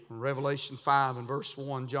Revelation 5 and verse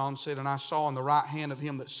 1, John said, "And I saw in the right hand of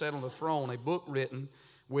him that sat on the throne a book written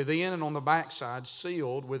within and on the backside,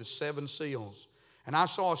 sealed with 7 seals. And I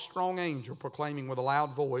saw a strong angel proclaiming with a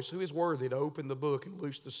loud voice, Who is worthy to open the book and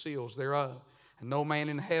loose the seals thereof? And no man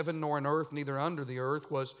in heaven nor in earth, neither under the earth,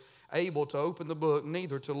 was able to open the book,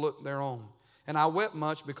 neither to look thereon. And I wept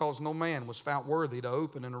much because no man was found worthy to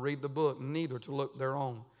open and to read the book, neither to look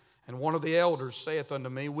thereon. And one of the elders saith unto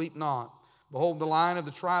me, Weep not. Behold, the Lion of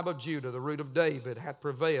the tribe of Judah, the root of David, hath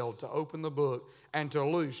prevailed to open the book and to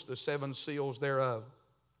loose the 7 seals thereof.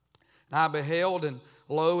 And I beheld, and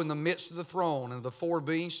lo, in the midst of the throne and of the 4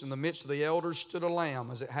 beasts, in the midst of the elders, stood a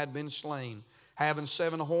lamb as it had been slain, having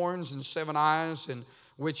 7 horns and 7 eyes, and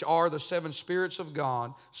which are the 7 spirits of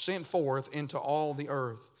God, sent forth into all the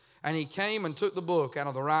earth. And he came and took the book out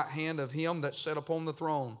of the right hand of him that sat upon the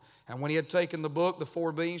throne. And when he had taken the book, the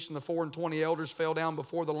 4 beasts and the 24 elders fell down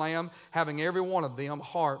before the Lamb, having every one of them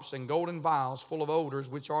harps and golden vials full of odors,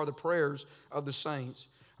 which are the prayers of the saints.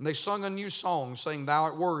 And they sung a new song, saying, Thou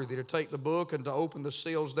art worthy to take the book and to open the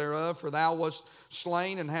seals thereof, for thou wast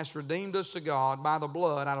slain and hast redeemed us to God by the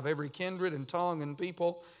blood out of every kindred and tongue and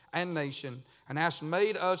people and nation, and hast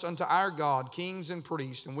made us unto our God kings and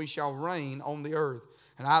priests, and we shall reign on the earth.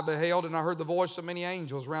 And I beheld, and I heard the voice of many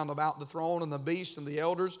angels round about the throne and the beast and the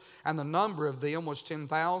elders, and the number of them was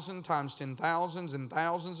 10,000 times 10,000s and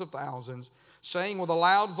thousands of thousands, saying with a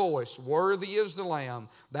loud voice, Worthy is the Lamb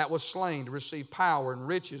that was slain to receive power and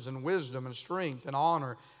riches and wisdom and strength and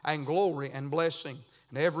honor and glory and blessing.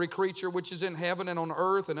 And every creature which is in heaven and on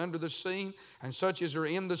earth and under the sea, and such as are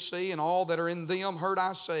in the sea, and all that are in them, heard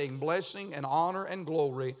I saying, Blessing and honor and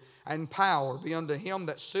glory and power be unto him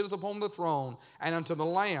that sitteth upon the throne, and unto the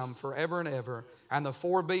Lamb forever and ever. And the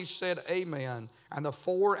 4 beasts said, Amen. And the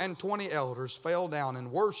 24 elders fell down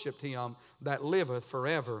and worshipped him that liveth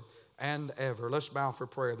forever and ever. Let's bow for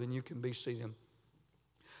prayer, then you can be seated.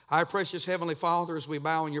 Our precious Heavenly Father, as we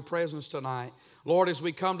bow in your presence tonight, Lord, as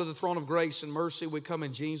we come to the throne of grace and mercy, we come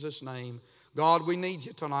in Jesus' name. God, we need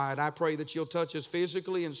you tonight. I pray that you'll touch us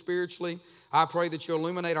physically and spiritually. I pray that you'll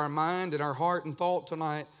illuminate our mind and our heart and thought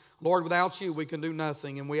tonight. Lord, without you, we can do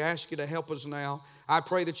nothing, and we ask you to help us now. I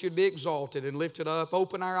pray that you'd be exalted and lifted up.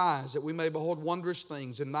 Open our eyes that we may behold wondrous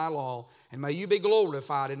things in thy law, and may you be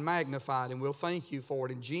glorified and magnified, and we'll thank you for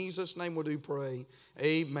it. In Jesus' name we do pray.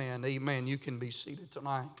 Amen. Amen. You can be seated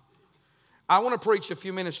tonight. I want to preach a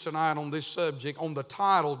few minutes tonight on this subject, on the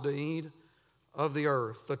title deed of the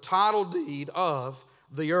earth. The title deed of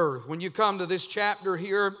the earth. When you come to this chapter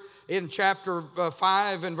here in chapter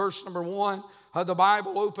 5 and verse number 1, the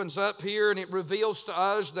Bible opens up here and it reveals to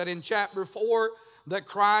us that in chapter 4 that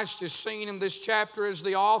Christ is seen in this chapter as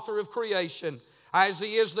the author of creation, as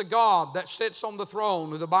he is the God that sits on the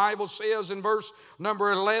throne. The Bible says in verse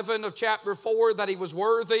number 11 of chapter 4 that he was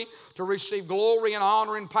worthy to receive glory and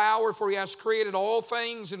honor and power, for he has created all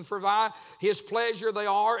things, and for by his pleasure they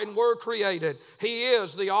are and were created. He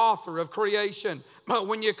is the author of creation. But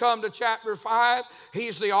when you come to chapter 5,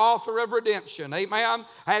 he's the author of redemption. Amen.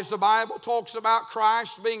 As the Bible talks about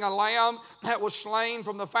Christ being a lamb that was slain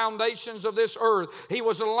from the foundations of this earth. He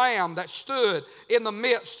was a lamb that stood in the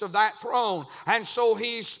midst of that throne. And so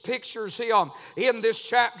he pictures him in this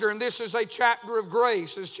chapter. And this is a chapter of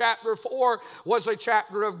grace. As chapter 4 was a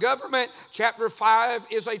chapter of government, chapter 5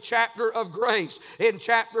 is a chapter of grace. In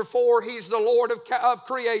chapter 4, he's the Lord of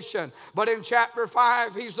creation. But in chapter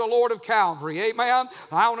 5, he's the Lord of Calvary. Amen.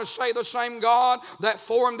 I want to say the same God that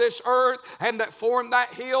formed this earth and that formed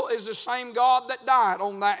that hill is the same God that died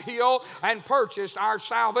on that hill and purchased our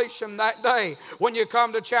salvation that day. When you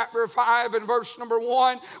come to chapter 5 and verse number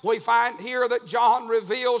 1, we find here that John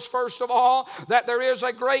reveals first of all that there is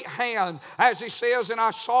a great hand, as he says, and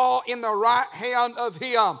I saw in the right hand of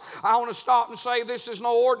him. I want to stop and say this is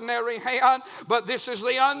no ordinary hand, but this is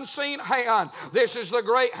the unseen hand. This is the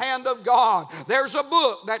great hand of God. There's a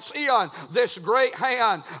book that's in this great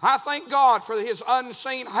hand. I thank God for his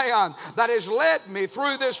unseen hand that has led me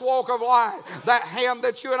through this walk of life. That hand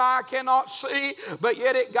that you and I cannot see, but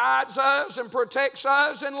yet it guides us and protects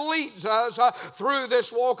us and leads us through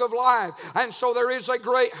this walk of life. And so there is a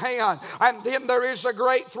great hand, and then there is a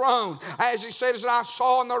great throne. As he says, and I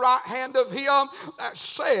saw in the right hand of him that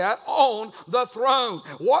sat on the throne.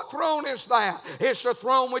 What throne is that? It's the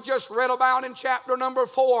throne we just read about in chapter number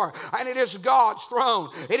 4, and it is God's throne.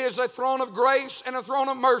 It is a throne of grace and a throne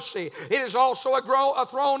of mercy. It is also a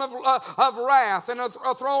throne of wrath and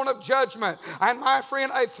a throne of judgment. And my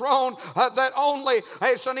friend, a throne that only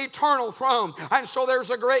is an eternal throne. And so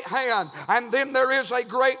there's a great hand, and then there is a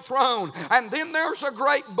great throne, and And then there's a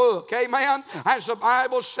great book, amen, as the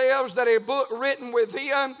Bible says that a book written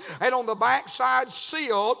within and on the backside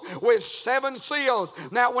sealed with 7 seals.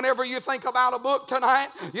 Now, whenever you think about a book tonight,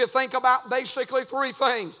 you think about basically 3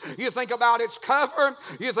 things. You think about its cover,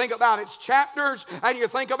 you think about its chapters, and you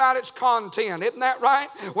think about its content. Isn't that right?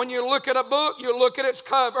 When you look at a book, you look at its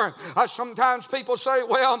cover. Sometimes people say,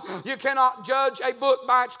 well, you cannot judge a book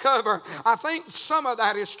by its cover. I think some of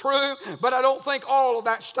that is true, but I don't think all of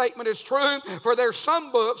that statement is true. For there's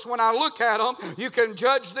some books, when I look at them, you can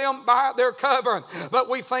judge them by their cover. But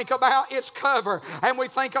we think about its cover and we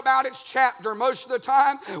think about its chapter. Most of the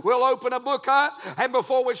time, we'll open a book up, and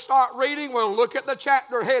before we start reading, we'll look at the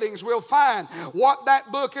chapter headings. We'll find what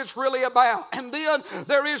that book is really about. And then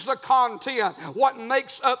there is the content, what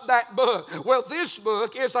makes up that book. Well, this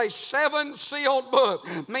book is a 7-sealed book,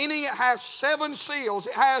 meaning it has 7 seals.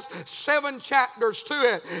 It has 7 chapters to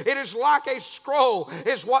it. It is like a scroll,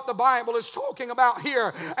 is what the Bible is talking about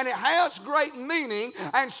here. And it has great meaning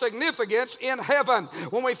and significance in heaven.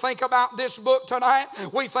 When we think about this book tonight,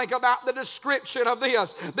 we think about the description of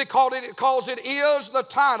this because it is the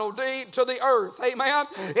title deed to the earth. Amen.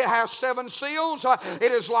 It has 7 seals.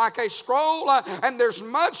 It is like a scroll, and there's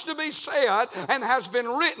much to be said and has been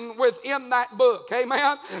written within that book.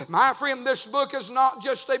 Amen. My friend, this book is not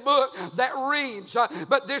just a book that reads,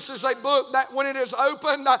 but this is a book that when it is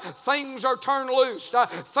opened, things are turned loose.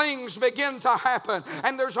 Things begin to happen.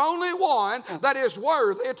 And there's only one that is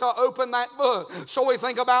worthy to open that book. So we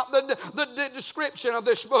think about the description of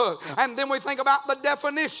this book. And then we think about the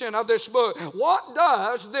definition of this book. What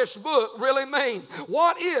does this book really mean?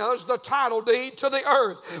 What is the title deed to the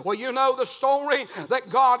earth? Well, you know the story that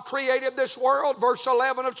God created this world. Verse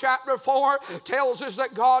 11 of chapter 4 tells us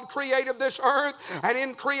that God created this earth. And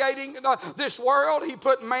in creating this world, He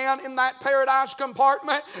put man in that paradise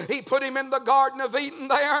compartment. He put him in the Garden of Eden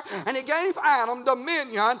there. And He gave Adam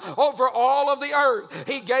dominion over all of the earth.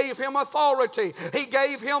 He gave him authority. He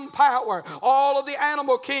gave him power. All of the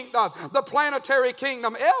animal kingdom, the planetary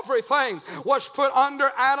kingdom, everything was put under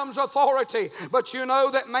Adam's authority. But you know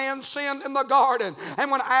that man sinned in the garden.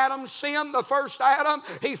 And when Adam sinned, the first Adam,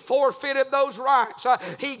 he forfeited those rights.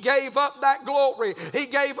 He gave up that glory. He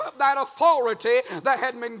gave up that authority that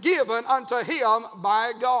had been given unto him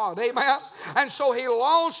by God. Amen. And so he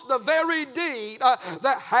lost the very deed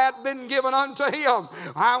that had been given unto him.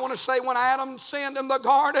 I want to say when Adam sinned in the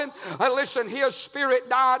garden, listen, his spirit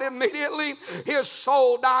died immediately, his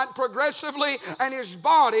soul died progressively, and his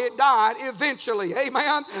body died eventually.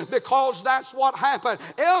 Amen. Because that's what happened.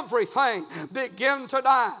 Everything began to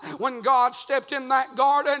die. When God stepped in that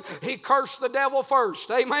garden, He cursed the devil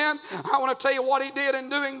first. Amen. I want to tell you what He did in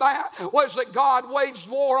doing that was that God waged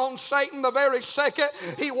war on Satan the very second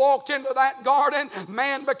he walked into that garden.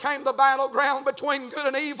 Man became the battleground between good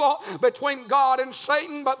and evil, between God and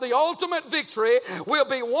Satan. But the ultimate victory will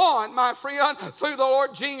be won, my friend, through the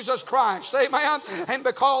Lord Jesus Christ. Amen. And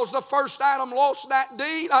because the first Adam lost that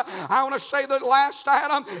deed, I want to say that last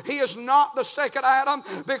Adam, he is not the second Adam.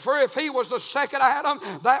 For if he was the second Adam,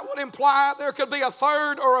 that would imply there could be a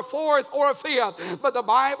third or a fourth or a fifth. But the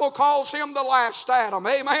Bible calls him the last Adam.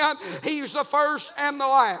 Amen. He's the first and the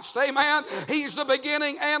last. Amen. He's the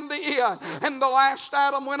beginning and the end. And the last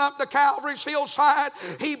Adam went up to Calvary's hillside.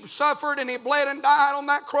 He suffered and he bled and died on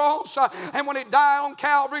that cross. And when he died on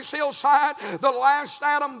Calvary's hillside, the last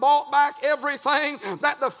Adam bought back everything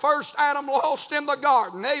that the first Adam lost in the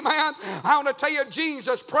garden. Amen. I want to tell you,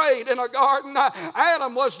 Jesus prayed in a garden.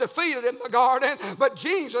 Adam was defeated in the garden, but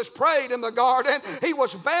Jesus prayed in the garden. He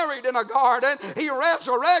was buried in a garden. He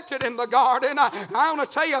resurrected in the garden. I want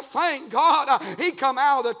to tell you, thank God, He come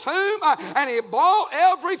out of the tomb and He bought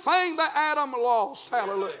everything that Adam lost.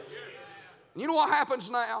 Hallelujah. You know what happens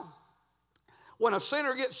now? When a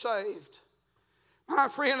sinner gets saved, my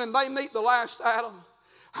friend, and they meet the last Adam,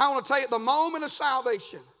 I want to tell you, the moment of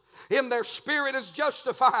salvation, in their spirit is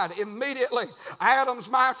justified immediately. Adam's,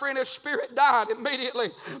 my friend, his spirit died immediately.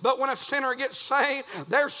 But when a sinner gets saved,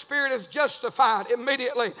 their spirit is justified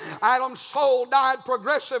immediately. Adam's soul died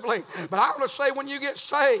progressively. But I want to say, when you get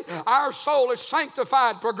saved, our soul is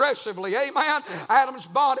sanctified progressively. Amen. Adam's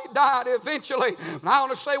body died eventually. And I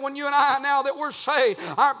want to say, when you and I, now that we're saved,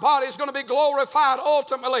 our body is going to be glorified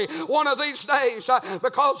ultimately one of these days,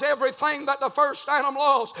 because everything that the first Adam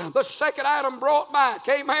lost, the second Adam brought back.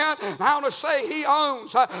 Amen. I want to say He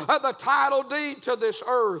owns the title deed to this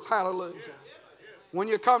earth. Hallelujah. When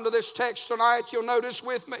you come to this text tonight, you'll notice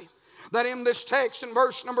with me that in this text in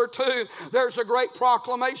verse number 2, there's a great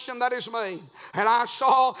proclamation that is made. And I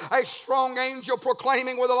saw a strong angel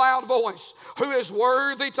proclaiming with a loud voice, who is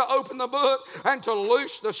worthy to open the book and to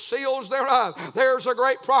loose the seals thereof. There's a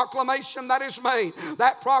great proclamation that is made.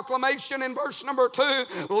 That proclamation in verse number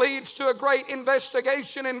 2 leads to a great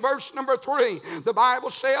investigation in verse number 3. The Bible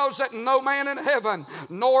says that no man in heaven,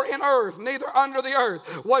 nor in earth, neither under the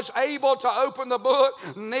earth, was able to open the book,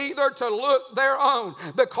 neither to look thereon.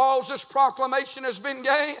 Because this proclamation has been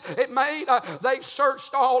made, they've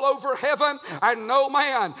searched all over heaven, and no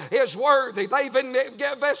man is worthy. They've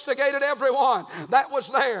investigated everyone that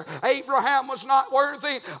was there. Abraham was not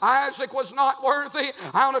worthy. Isaac was not worthy.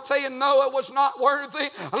 I want to tell you, Noah was not worthy.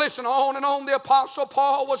 Listen, on and on. The Apostle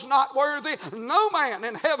Paul was not worthy. No man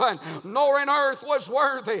in heaven nor in earth was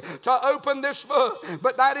worthy to open this book.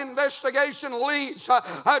 But that investigation leads to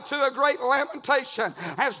a great lamentation,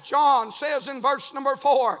 as John says in verse number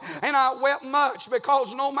 4. And I wept much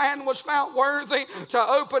because no man was found worthy to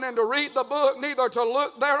open and to read the book, neither to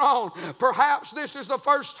look thereon. Perhaps this is the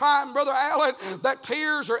first time, Brother Allen, that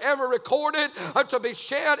tears are ever recorded to be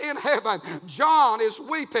shed in heaven. John is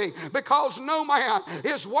weeping because no man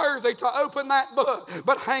is worthy to open that book.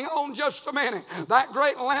 But hang on just a minute. That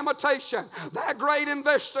great lamentation, that great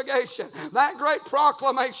investigation, that great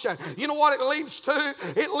proclamation, you know what it leads to?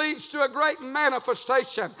 It leads to a great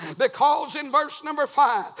manifestation, because in verse number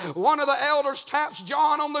 5, one of the elders taps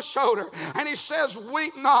John on the shoulder and he says,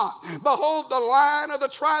 weep not. Behold, the Lion of the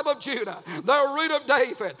tribe of Judah, the root of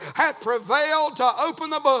David, hath prevailed to open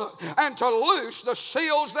the book and to loose the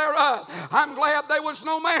seals thereof. I'm glad there was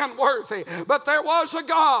no man worthy, but there was a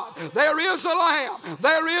God. There is a Lamb.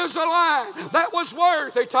 There is a Lion that was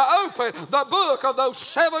worthy to open the book of those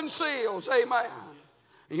 7 seals. Amen.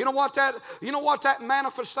 You know what that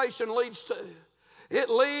manifestation leads to? It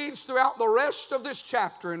leads throughout the rest of this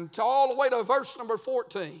chapter and all the way to verse number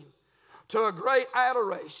 14 to a great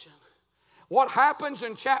adoration. What happens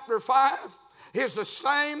in chapter 5 is the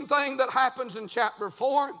same thing that happens in chapter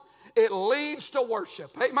 4. It leads to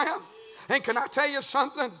worship. Amen. And can I tell you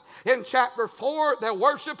something? In chapter 4, they're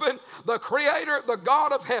worshiping the Creator, the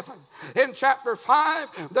God of heaven. In chapter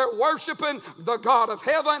 5, they're worshiping the God of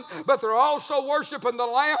heaven, but they're also worshiping the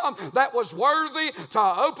Lamb that was worthy to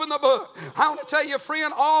open the book. I want to tell you,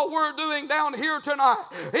 friend, all we're doing down here tonight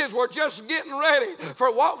is we're just getting ready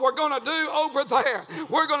for what we're going to do over there.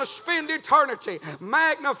 We're going to spend eternity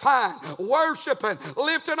magnifying, worshiping,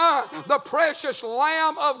 lifting up the precious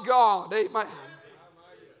Lamb of God. Amen.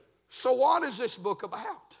 So what is this book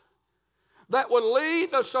about? That would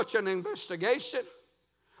lead to such an investigation,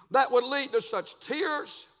 that would lead to such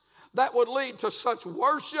tears, that would lead to such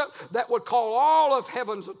worship, that would call all of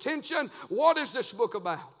heaven's attention. What is this book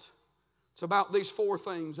about? It's about these 4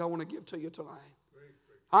 things I want to give to you tonight.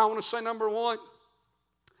 I want to say, number 1,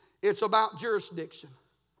 it's about jurisdiction.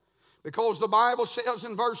 Because the Bible says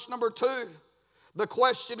in verse number 2, the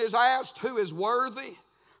question is asked, who is worthy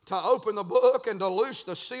to open the book and to loose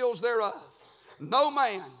the seals thereof? No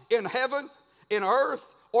man in heaven, in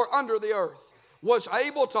earth, or under the earth was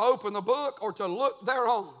able to open the book or to look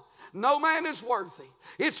thereon. No man is worthy.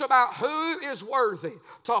 It's about who is worthy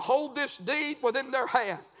to hold this deed within their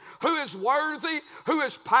hand. Who is worthy, who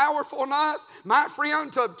is powerful enough, my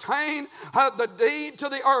friend, to obtain the deed to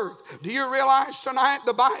the earth. Do you realize tonight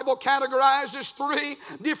the Bible categorizes 3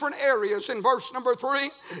 different areas in verse number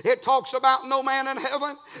 3? It talks about no man in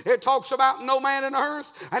heaven, it talks about no man in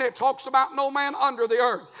earth, and it talks about no man under the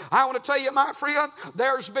earth. I want to tell you, my friend,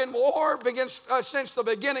 there's been war since the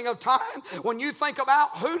beginning of time. When you think about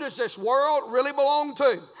who does this world really belong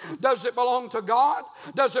to? Does it belong to God?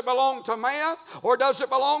 Does it belong to man? Or does it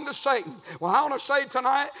belong to Satan? Well, I want to say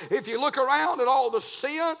tonight, if you look around at all the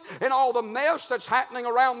sin and all the mess that's happening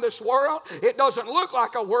around this world, it doesn't look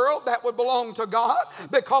like a world that would belong to God,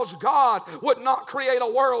 because God would not create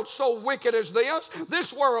a world so wicked as this.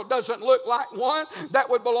 This world doesn't look like one that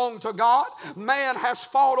would belong to God. Man has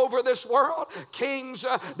fought over this world, kings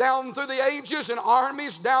down through the ages and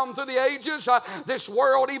armies down through the ages. This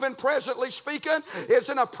world, even presently speaking, is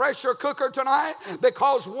in a pressure cooker tonight,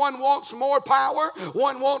 because one wants more power,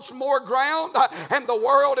 one wants more ground, and the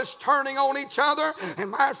world is turning on each other. And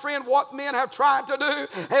my friend, what men have tried to do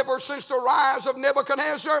ever since the rise of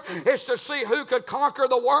Nebuchadnezzar is to see who could conquer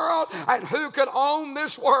the world and who could own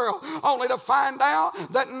this world, only to find out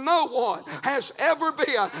that no one has ever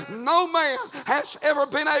been, no man has ever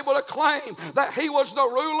been able to claim that he was the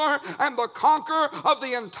ruler and the conqueror of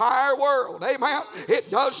the entire world. Amen. It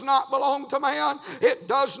does not belong to man. It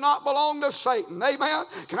does not belong to Satan. Amen.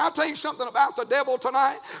 Can I tell you something about the devil tonight?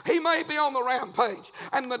 tonight. He may be on the rampage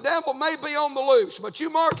and the devil may be on the loose, but you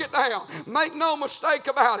mark it down. Make no mistake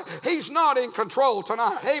about it. He's not in control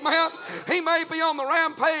tonight. Amen. He may be on the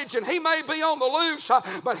rampage and he may be on the loose,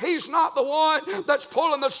 but he's not the one that's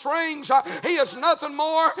pulling the strings. He is nothing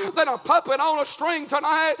more than a puppet on a string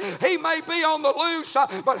tonight. He may be on the loose,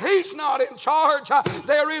 but he's not in charge.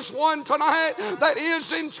 There is one tonight that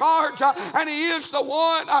is in charge, and he is the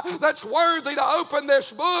one that's worthy to open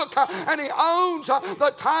this book, and he owns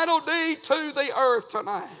the title deed to the earth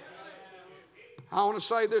tonight. I want to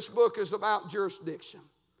say this book is about jurisdiction.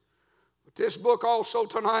 But this book also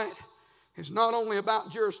tonight is not only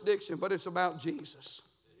about jurisdiction, but it's about Jesus.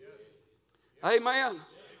 Amen.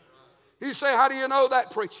 You say, how do you know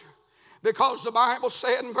that, preacher? Because the Bible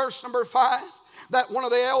said in verse number 5 that one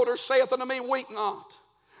of the elders saith unto me, weep not.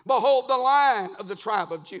 Behold, the Lion of the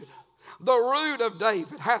tribe of Judah, the root of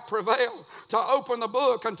David, hath prevailed to open the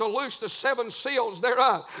book and to loose the 7 seals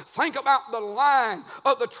thereof. Think about the Lion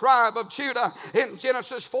of the tribe of Judah. In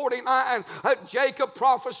Genesis 49, Jacob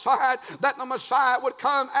prophesied that the Messiah would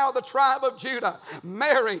come out of the tribe of Judah.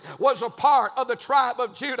 Mary was a part of the tribe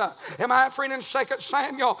of Judah. And my friend, in 2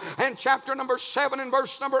 Samuel and chapter number 7 and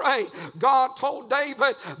verse number 8, God told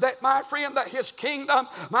David that, my friend, that his kingdom,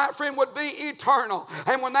 my friend, would be eternal.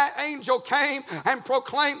 And when that angel came and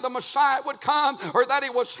proclaimed the Messiah would come, or that he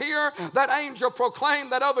was here, that angel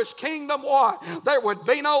proclaimed that of his kingdom what? There would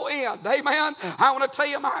be no end. Amen. I want to tell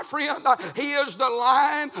you, my friend, he is the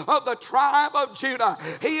Lion of the tribe of Judah.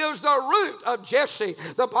 He is the root of Jesse.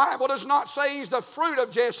 The Bible does not say he's the fruit of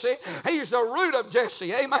Jesse. He's the root of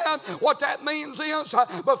Jesse. Amen. What that means is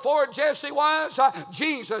before Jesse was,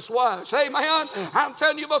 Jesus was. Amen. I'm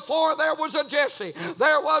telling you, before there was a Jesse,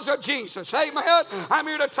 there was a Jesus. Amen. I'm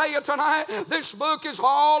here to tell you tonight, this book is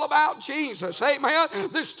all about Jesus. Amen.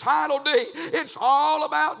 This title deed, it's all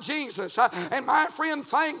about Jesus. And my friend,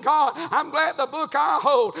 thank God, I'm glad the book I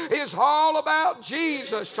hold is all about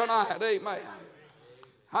Jesus tonight. Amen.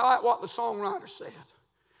 I like what the songwriter said.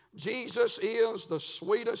 Jesus is the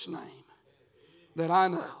sweetest name that I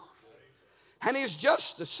know. And he's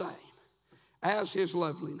just the same as his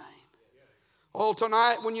lovely name. Oh,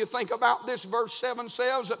 tonight when you think about this, verse 7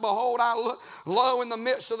 says that, behold, I look lo in the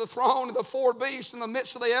midst of the throne and the 4 beasts, in the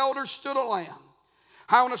midst of the elders stood a lamb.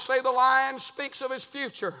 I want to say the Lion speaks of his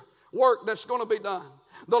future work that's going to be done.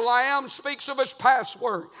 The Lamb speaks of his past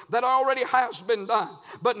work that already has been done.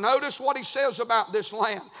 But notice what he says about this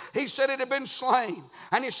lamb. He said it had been slain.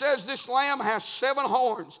 And he says this lamb has 7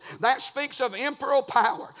 horns. That speaks of imperial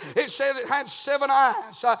power. It said it had 7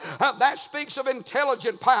 eyes. That speaks of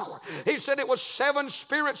intelligent power. He said it was 7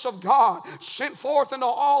 spirits of God sent forth into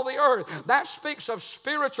all the earth. That speaks of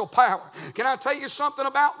spiritual power. Can I tell you something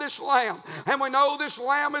about this lamb? And we know this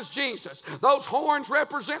lamb is Jesus. Those horns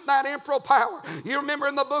represent that imperial power. You remember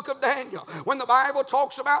in the book of Daniel, when the Bible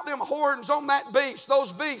talks about them horns on that beast,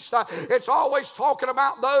 those beasts, it's always talking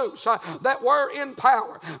about those that were in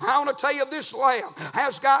power. I want to tell you, this lamb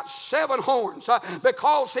has got 7 horns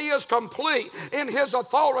because he is complete in his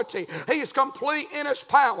authority. He's complete in his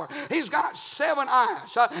power. He's got 7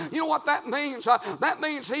 eyes. You know what that means? That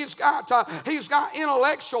means he's got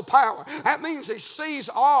intellectual power. That means he sees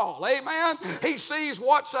all. Amen. He sees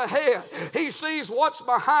what's ahead. He sees what's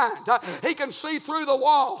behind. He can see through the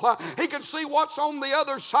wall. He can see what's on the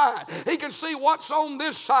other side. He can see what's on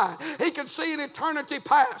this side. He can see an eternity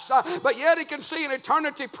past, but yet he can see an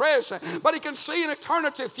eternity present, but he can see an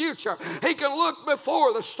eternity future. He can look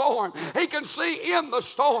before the storm. He can see in the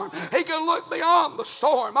storm. He can look beyond the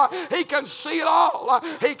storm. He can see it all.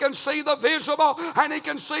 He can see the visible and he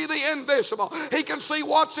can see the invisible. He can see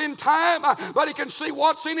what's in time, but he can see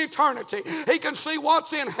what's in eternity. He can see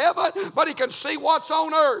what's in heaven, but he can see what's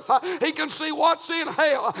on earth. He can see what's in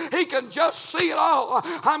hell. He can just see it all.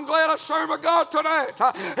 I'm glad I serve a God tonight.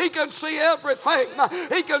 He can see everything.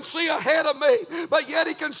 He can see ahead of me, but yet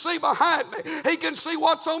he can see behind me. He can see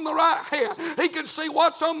what's on the right hand. He can see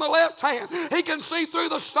what's on the left hand. He can see through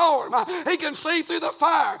the storm. He can see through the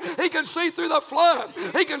fire. He can see through the flood.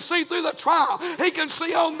 He can see through the trial. He can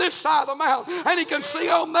see on this side of the mountain, and he can see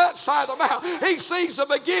on that side of the mountain. He sees the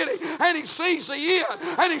beginning, and he sees the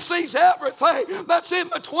end, and he sees everything that's in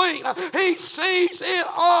between. He sees it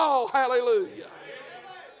all. Hallelujah.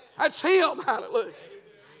 That's him. Hallelujah.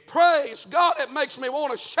 Praise God. It makes me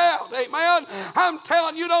want to shout. Amen. I'm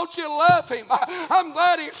telling you, don't you love him? I'm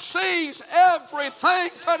glad he sees everything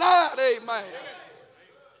tonight. Amen.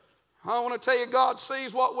 I want to tell you, God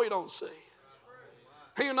sees what we don't see.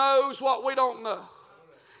 He knows what we don't know.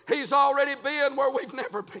 He's already been where we've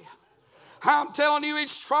never been. I'm telling you,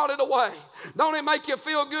 He's trotted away. Don't it make you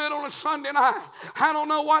feel good on a Sunday night? I don't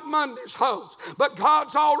know what Mondays holds, but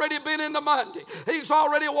God's already been into Monday. He's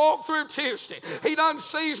already walked through Tuesday. He done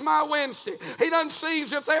sees my Wednesday. He done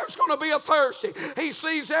sees if there's going to be a Thursday. He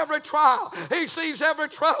sees every trial. He sees every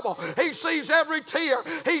trouble. He sees every tear.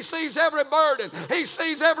 He sees every burden. He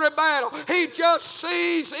sees every battle. He just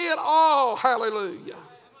sees it all. Hallelujah.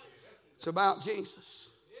 It's about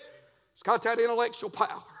Jesus. It's got that intellectual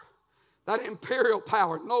power, that imperial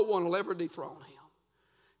power. No one will ever dethrone Him.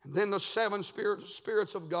 And then the seven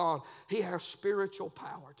spirits of God. He has spiritual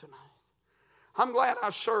power tonight. I'm glad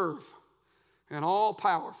I serve an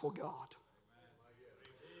all-powerful God.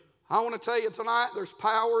 I want to tell you tonight, there's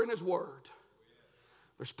power in His Word.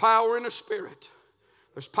 There's power in His Spirit.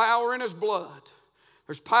 There's power in His blood.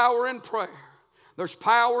 There's power in prayer. There's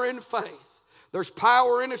power in faith. There's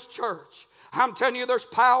power in His church. I'm telling you, there's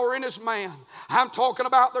power in His man. I'm talking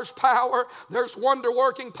about there's power. There's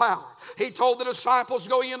wonder-working power. He told the disciples,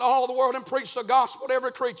 go ye into all the world and preach the gospel to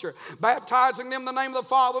every creature, baptizing them in the name of the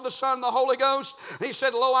Father, the Son, and the Holy Ghost. And He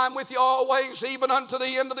said, lo, I'm with you always, even unto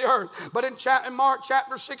the end of the earth. But in Mark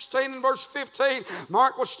chapter 16 and verse 15,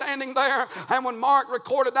 Mark was standing there. And when Mark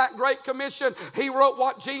recorded that great commission, he wrote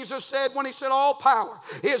what Jesus said when He said, all power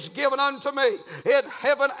is given unto me in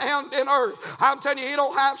heaven and in earth. I'm telling you, He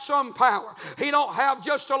don't have some power. He don't have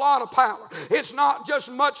just a lot of power. It's not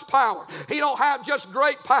just much power. He don't have just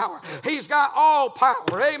great power. He's got all power.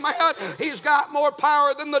 Amen. He's got more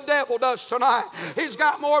power than the devil does tonight. He's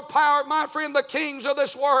got more power, my friend, the kings of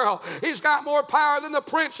this world. He's got more power than the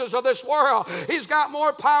princes of this world. He's got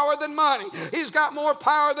more power than money. He's got more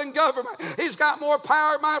power than government. He's got more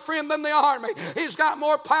power, my friend, than the army. He's got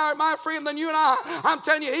more power, my friend, than you and I. I'm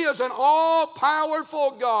telling you, He is an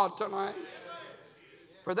all-powerful God tonight.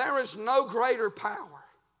 For there is no greater power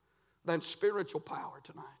than spiritual power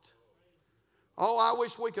tonight. Oh, I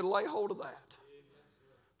wish we could lay hold of that.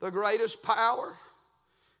 The greatest power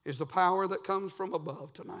is the power that comes from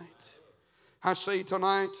above tonight. I see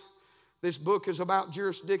tonight, this book is about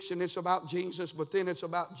jurisdiction. It's about Jesus, but then it's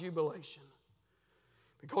about jubilation.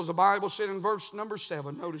 Because the Bible said in verse number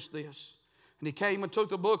 7, notice this. And He came and took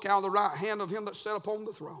the book out of the right hand of Him that sat upon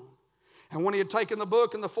the throne. And when He had taken the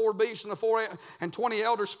book, and the 4 beasts and the 24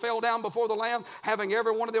 elders fell down before the Lamb, having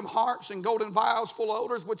every one of them harps and golden vials full of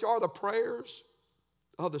odors, which are the prayers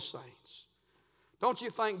of the saints. Don't you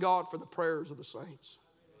thank God for the prayers of the saints?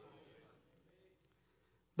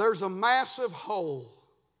 There's a massive hole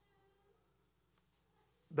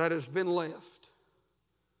that has been left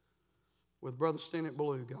with Brother Stennett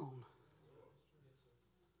Blue gone,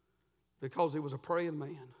 because he was a praying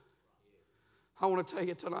man. I want to tell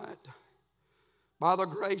you tonight, by the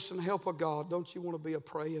grace and help of God, don't you want to be a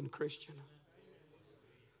praying Christian?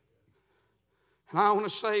 And I want to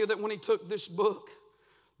say that when He took this book,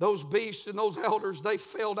 those beasts and those elders, they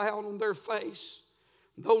fell down on their face.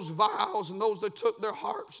 Those vials and those that took their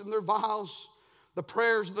harps and their vials, the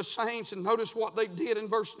prayers of the saints, and notice what they did in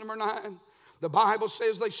verse number 9. The Bible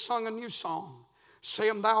says they sung a new song,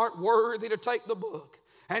 saying, Thou art worthy to take the book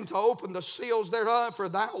and to open the seals thereof, for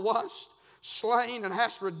Thou wast slain and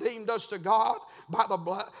hast redeemed us to God by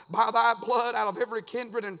Thy blood out of every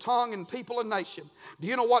kindred and tongue and people and nation. Do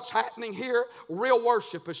you know what's happening here? Real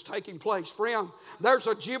worship is taking place, friend. There's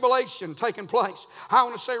a jubilation taking place. I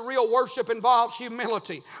want to say real worship involves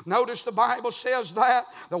humility. Notice the Bible says that.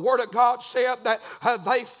 The Word of God said that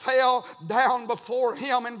they fell down before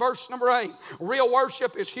Him in verse number 8. Real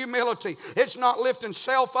worship is humility. It's not lifting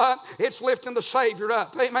self up. It's lifting the Savior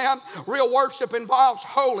up. Amen. Real worship involves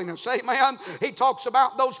holiness. Amen. He talks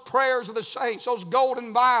about those prayers of the saints, those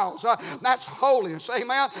golden vials. That's holiness.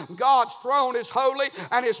 Amen. God's throne is holy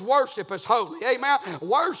and His worship is holy. Amen.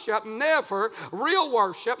 Worship never, real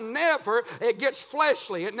worship never, it gets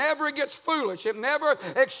fleshly. It never gets foolish. It never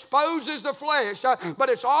exposes the flesh. But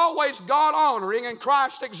it's always God honoring and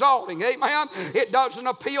Christ exalting. Amen. It doesn't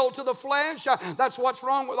appeal to the flesh. That's what's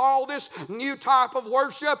wrong with all this new type of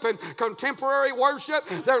worship and contemporary worship.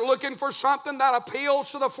 They're looking for something that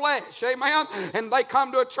appeals to the flesh. Amen. And they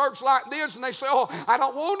come to a church like this and they say, oh, I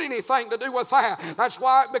don't want anything to do with that. That's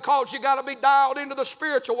why, because you got to be dialed into the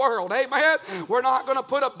spiritual world. Amen. We're not going to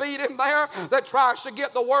put a beat in there that tries to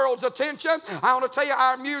get the world's attention. I want to tell you,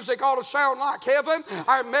 our music ought to sound like heaven.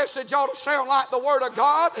 Our message ought to sound like the Word of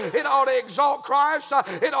God. It ought to exalt Christ.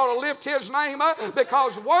 It ought to lift His name up,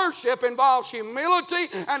 because worship involves humility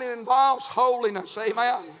and it involves holiness.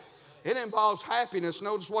 Amen. It involves happiness.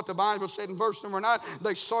 Notice what the Bible said in verse number 9.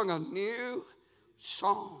 They sung a new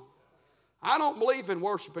song. I don't believe in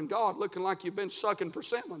worshiping God looking like you've been sucking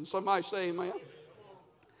persimmons. Somebody say amen.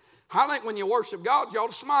 I think when you worship God, you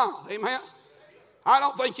ought to smile. Amen. I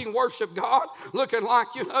don't think you can worship God looking like,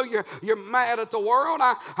 you're mad at the world.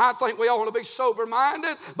 I think we ought to be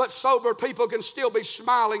sober-minded, but sober people can still be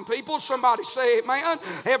smiling people. Somebody say amen.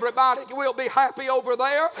 Everybody will be happy over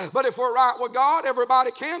there, but if we're right with God,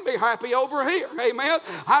 everybody can be happy over here. Amen.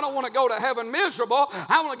 I don't want to go to heaven miserable.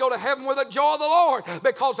 I want to go to heaven with the joy of the Lord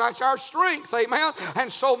because that's our strength. Amen.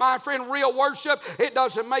 And so, my friend, real worship, it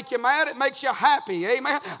doesn't make you mad. It makes you happy.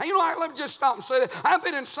 Amen. And let me just stop and say that. I've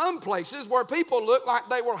been in some places where people looked like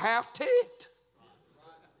they were half ticked.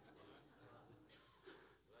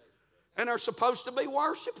 And they're supposed to be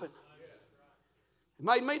worshiping. It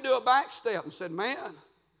made me do a back step and said, man,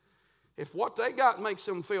 if what they got makes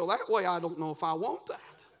them feel that way, I don't know if I want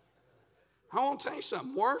that. I want to tell you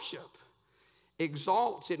something. Worship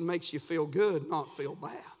exalts. It makes you feel good, not feel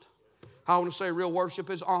bad. I want to say real worship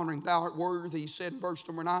is honoring. Thou art worthy, he said in verse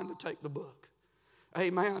number 9, to take the book.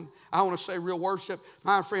 Amen. I want to say real worship,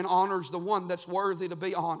 my friend, honors the one that's worthy to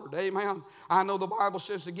be honored. Amen. I know the Bible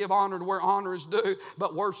says to give honor to where honor is due,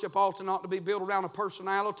 but worship ought to not to be built around a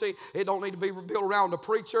personality. It don't need to be built around a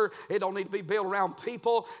preacher. It don't need to be built around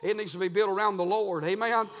people. It needs to be built around the Lord.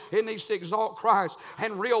 Amen. It needs to exalt Christ.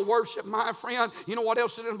 And real worship, my friend, you know what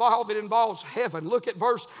else it involves? It involves heaven. Look at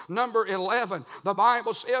verse number 11. The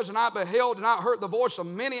Bible says, and I beheld and I heard the voice of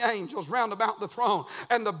many angels round about the throne,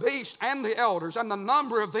 and the beast and the elders, and the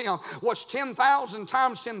number of them was 10,000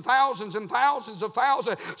 times 10,000s and thousands of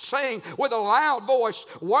thousands, saying with a loud voice,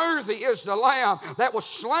 worthy is the Lamb that was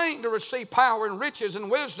slain to receive power and riches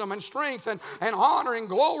and wisdom and strength and honor and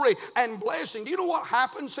glory and blessing. Do you know what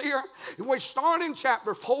happens here? We start in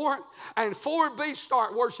chapter 4, and 4 beasts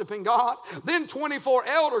start worshiping God. Then 24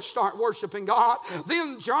 elders start worshiping God.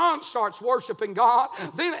 Then John starts worshiping God.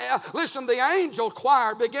 Then, listen, the angel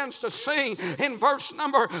choir begins to sing in verse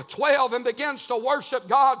number 12 and begins to worship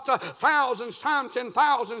God to thousands times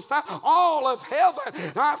 10,000s, all of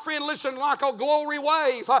heaven. My friend, listen, like a glory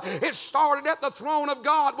wave. It started at the throne of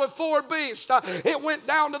God with 4 beasts. It went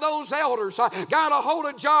down to those elders, got a hold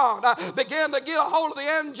of John, began to get a hold of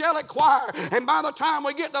the angelic choir. And by the time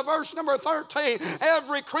we get to verse number 13,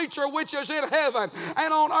 every creature which is in heaven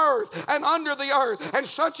and on earth and under the earth, and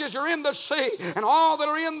such as are in the sea, and all that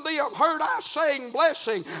are in thee, heard I saying,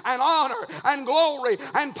 blessing and honor and glory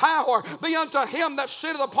and power be unto him that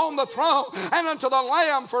sitteth upon the throne and unto the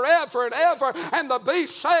Lamb forever and ever. And the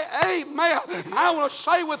beasts say amen. And I want to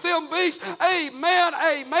say with them beasts, amen,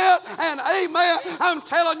 amen, and amen. I'm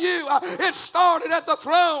telling you, it started at the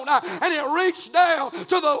throne and it reached down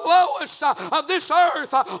to the lowest of this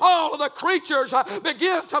earth. All of the creatures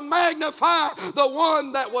begin to magnify the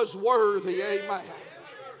one that was worthy. Amen.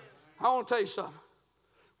 I want to tell you something.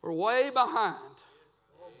 We're way behind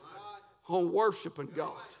on worshiping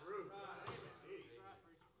God.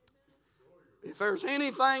 If there's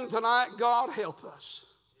anything tonight, God help us.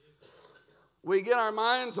 We get our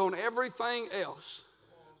minds on everything else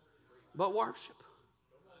but worship.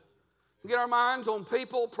 We get our minds on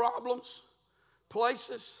people, problems,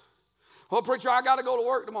 places. Well, preacher, I got to go to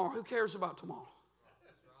work tomorrow. Who cares about tomorrow?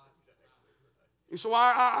 You say, well,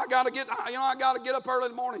 I got to get up early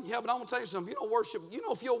in the morning. Yeah, but I'm going to tell you something. If you don't worship,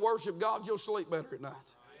 if you'll worship God, you'll sleep better at night.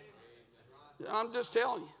 I'm just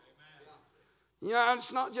telling you.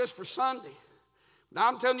 It's not just for Sunday. Now,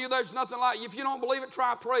 I'm telling you, there's nothing like, if you don't believe it,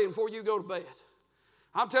 try praying before you go to bed.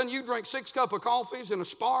 I'm telling you, drink 6 cups of coffees and a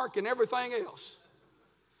spark and everything else.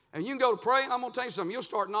 And you can go to pray, and I'm going to tell you something, you'll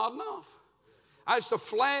start nodding off. It's the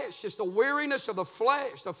flesh. It's the weariness of the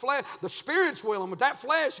flesh. The spirit's willing, but that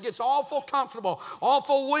flesh gets awful comfortable,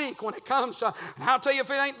 awful weak when it comes. And I'll tell you, if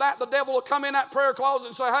it ain't that, the devil will come in that prayer closet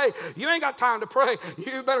and say, hey, you ain't got time to pray.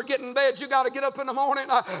 You better get in bed. You got to get up in the morning.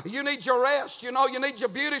 You need your rest. You need your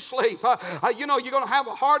beauty sleep. You're going to have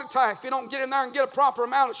a heart attack if you don't get in there and get a proper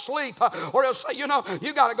amount of sleep. Or he'll say,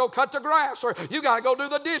 you got to go cut the grass, or you got to go do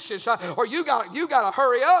the dishes, or you got to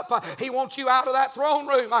hurry up. He wants you out of that throne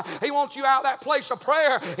room. He wants you out of that place of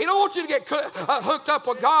prayer. He don't want you to get hooked up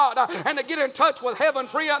with God and to get in touch with heaven,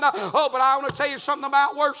 friend. But I want to tell you something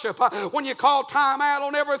about worship. When you call time out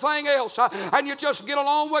on everything else and you just get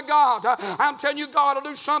along with God, I'm telling you, God will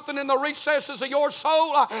do something in the recesses of your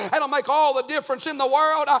soul. It'll make all the difference in the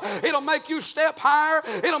world. It'll make you step higher.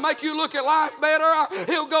 It'll make you look at life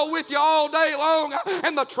better. He'll go with you all day long,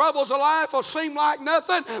 and the troubles of life will seem like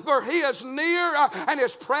nothing, but He is near and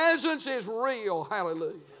His presence is real.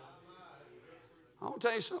 Hallelujah. I want to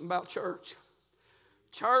tell you something about church.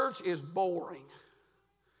 Church is boring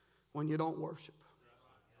when you don't worship.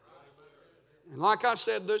 And like I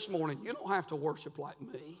said this morning, you don't have to worship like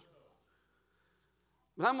me.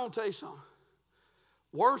 But I'm going to tell you something.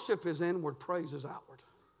 Worship is inward, praise is outward.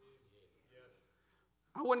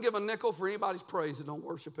 I wouldn't give a nickel for anybody's praise that don't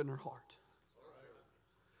worship in their heart.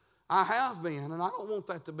 I have been, and I don't want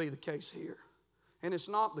that to be the case here. And it's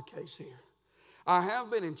not the case here. I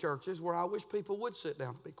have been in churches where I wish people would sit down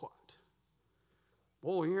and be quiet.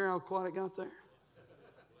 Boy, you hear how quiet it got there?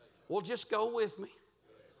 Well, just go with me.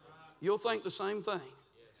 You'll think the same thing.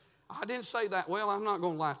 I didn't say that. Well, I'm not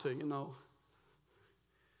going to lie to you, no.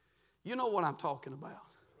 You know what I'm talking about.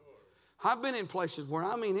 I've been in places where,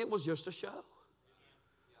 it was just a show.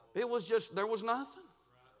 It was just, there was nothing.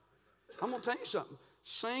 I'm going to tell you something.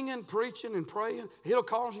 Singing, preaching, and praying, it'll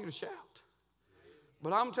cause you to shout.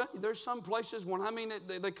 But I'm telling you, there's some places when,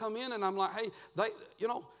 they come in and I'm like, hey,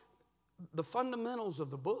 the fundamentals of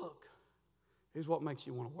the book is what makes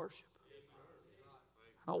you want to worship.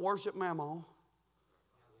 I don't worship Mamaw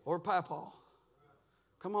or Papaw.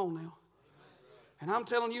 Come on now. And I'm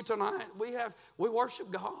telling you tonight, we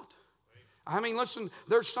worship God. Listen,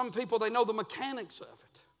 there's some people, they know the mechanics of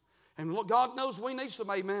it. And God knows we need some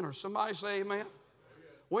ameners. Somebody say amen.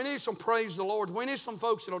 We need some praise the Lord. We need some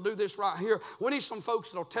folks that'll do this right here. We need some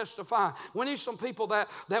folks that'll testify. We need some people that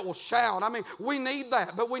will shout. We need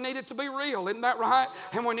that, but we need it to be real. Isn't that right?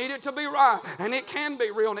 And we need it to be right. And it can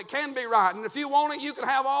be real and it can be right. And if you want it, you can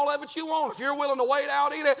have all of it you want. If you're willing to wait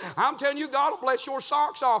out, eat it. I'm telling you, God will bless your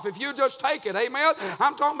socks off if you just take it. Amen?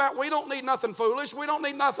 I'm talking about we don't need nothing foolish. We don't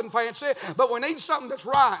need nothing fancy, but we need something that's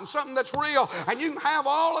right and something that's real. And you can have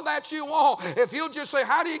all of that you want. If you'll just say,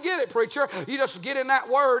 how do you get it, preacher? You just get in that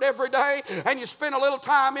word every day and you spend a little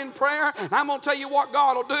time in prayer. And I'm going to tell you what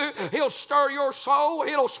God will do. He'll stir your soul.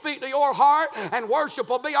 He'll speak to your heart, and worship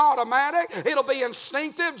will be automatic. It'll be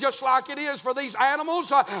instinctive, just like it is for these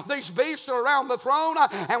animals, these beasts are around the throne.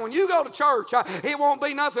 And when you go to church, it won't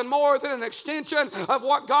be nothing more than an extension of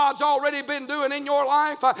what God's already been doing in your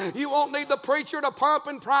life. You won't need the preacher to pump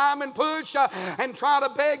and prime and push and try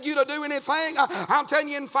to beg you to do anything. I'm telling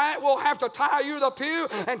you, in fact, we'll have to tie you to the pew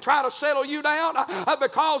and try to settle you down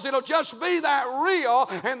because it'll just be that real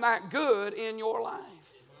and that good in your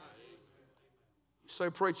life. You say,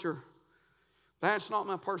 preacher, that's not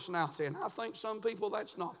my personality. And I think some people,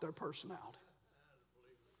 that's not their personality.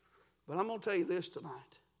 But I'm going to tell you this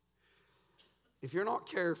tonight. If you're not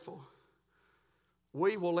careful,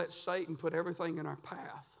 we will let Satan put everything in our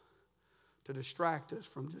path to distract us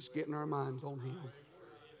from just getting our minds on him.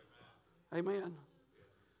 Amen.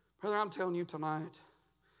 Brother, I'm telling you tonight,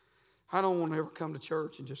 I don't want to ever come to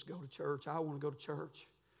church and just go to church. I want to go to church,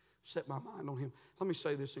 set my mind on him. Let me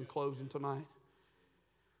say this in closing tonight.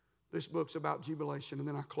 This book's about jubilation, and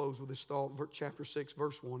then I close with this thought. Chapter 6,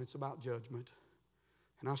 verse 1, it's about judgment.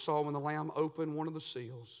 And I saw when the Lamb opened one of the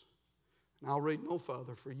seals. And I'll read no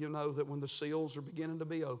further, for you know that when the seals are beginning to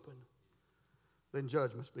be opened, then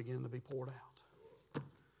judgment's beginning to be poured out.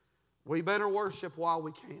 We better worship while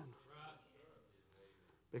we can,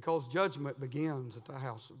 because judgment begins at the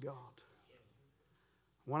house of God.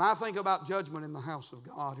 When I think about judgment in the house of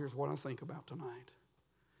God, here's what I think about tonight.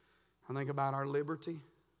 I think about our liberty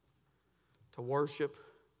to worship,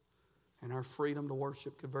 and our freedom to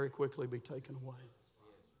worship could very quickly be taken away.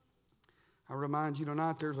 I remind you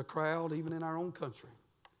tonight, there's a crowd, even in our own country,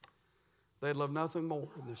 they'd love nothing more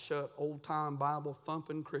than to shut old-time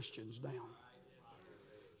Bible-thumping Christians down.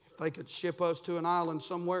 If they could ship us to an island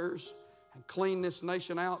somewheres and clean this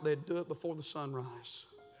nation out, they'd do it before the sunrise,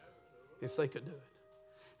 if they could do it.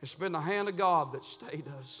 It's been the hand of God that stayed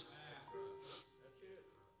us.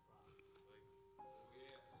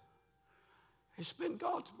 It's been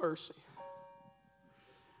God's mercy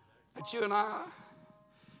that you and I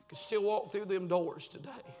can still walk through them doors today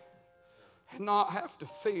and not have to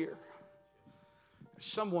fear that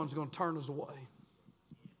someone's going to turn us away.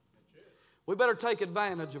 We better take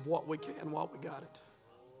advantage of what we can while we got it.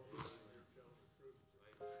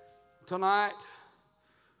 Tonight,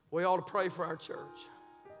 we ought to pray for our church.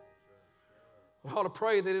 We ought to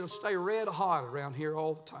pray that it'll stay red hot around here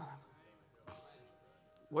all the time.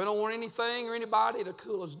 We don't want anything or anybody to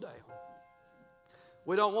cool us down.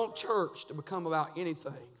 We don't want church to become about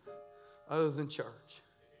anything other than church.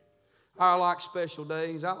 I like special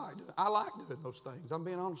days. I like doing those things. I'm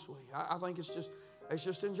being honest with you. I think it's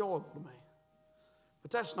just enjoyable to me.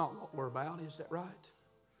 But that's not what we're about, is that right?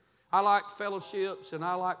 I like fellowships, and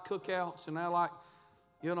I like cookouts, and I like,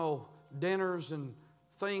 dinners and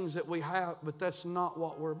things that we have, but that's not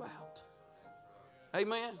what we're about.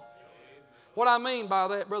 Amen? What I mean by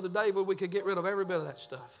that, Brother David, we could get rid of every bit of that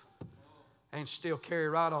stuff and still carry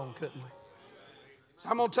right on, couldn't we? So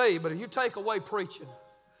I'm going to tell you, but if you take away preaching,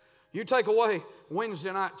 you take away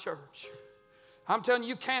Wednesday night church, I'm telling you,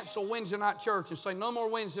 you cancel Wednesday night church and say no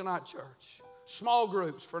more Wednesday night church. Small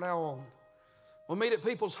groups from now on. We'll meet at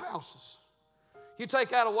people's houses. You take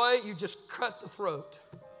that away, you just cut the throat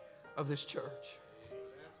of this church.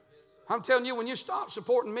 I'm telling you, when you stop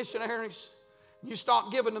supporting missionaries, you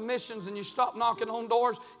stop giving to missions, and you stop knocking on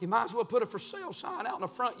doors, you might as well put a for sale sign out in the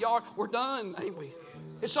front yard. We're done, ain't we?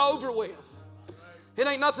 It's over with. It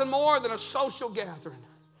ain't nothing more than a social gathering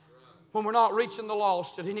when we're not reaching the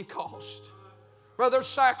lost at any cost. Brother, there's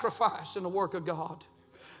sacrifice in the work of God.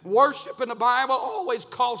 Worship in the Bible always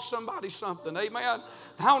costs somebody something. Amen.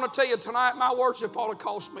 I want to tell you tonight, my worship ought to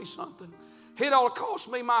cost me something. It ought to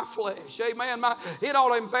cost me my flesh. Amen. It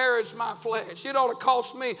ought to embarrass my flesh. It ought to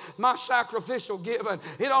cost me my sacrificial giving.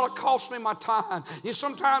 It ought to cost me my time.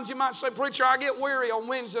 Sometimes you might say, preacher, I get weary on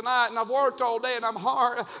Wednesday night and I've worked all day and I'm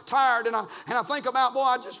tired and I think about, boy,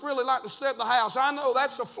 I just really like to sit in the house. I know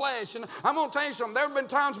that's the flesh. And I'm going to tell you something. There have been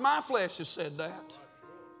times my flesh has said that.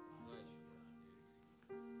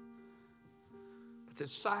 But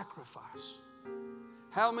it's sacrifice.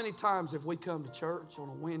 How many times have we come to church on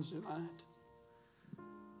a Wednesday night?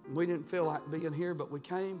 We didn't feel like being here, but we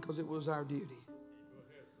came because it was our duty.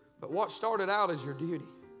 But what started out as your duty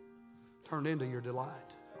turned into your delight.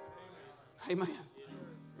 Amen.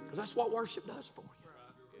 Because that's what worship does for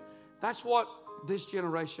you. That's what this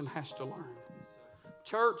generation has to learn.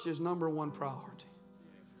 Church is number one priority.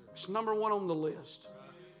 It's number one on the list.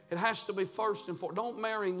 It has to be first and foremost. Don't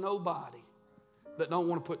marry nobody that don't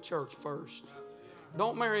want to put church first.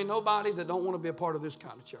 Don't marry nobody that don't want to be a part of this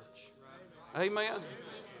kind of church. Amen.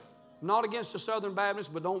 Not against the Southern Baptists,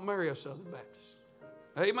 but don't marry a Southern Baptist.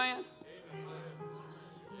 Amen.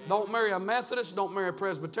 Don't marry a Methodist. Don't marry a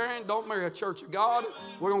Presbyterian. Don't marry a Church of God.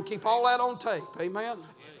 We're going to keep all that on tape. Amen.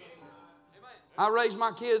 I raised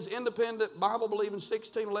my kids independent, Bible-believing,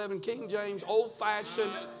 1611, King James,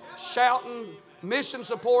 old-fashioned, shouting,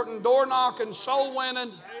 mission-supporting, door-knocking,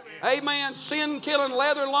 soul-winning. Amen. Sin-killing,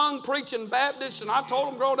 leather-lung, preaching Baptists. And I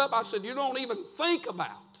told them growing up, I said, you don't even think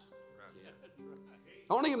about.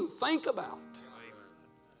 Don't even think about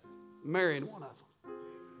marrying one of them.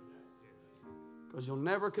 Because you'll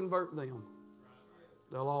never convert them.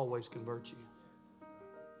 They'll always convert you.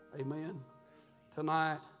 Amen.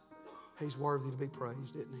 Tonight, He's worthy to be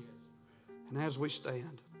praised, isn't He? And as we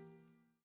stand,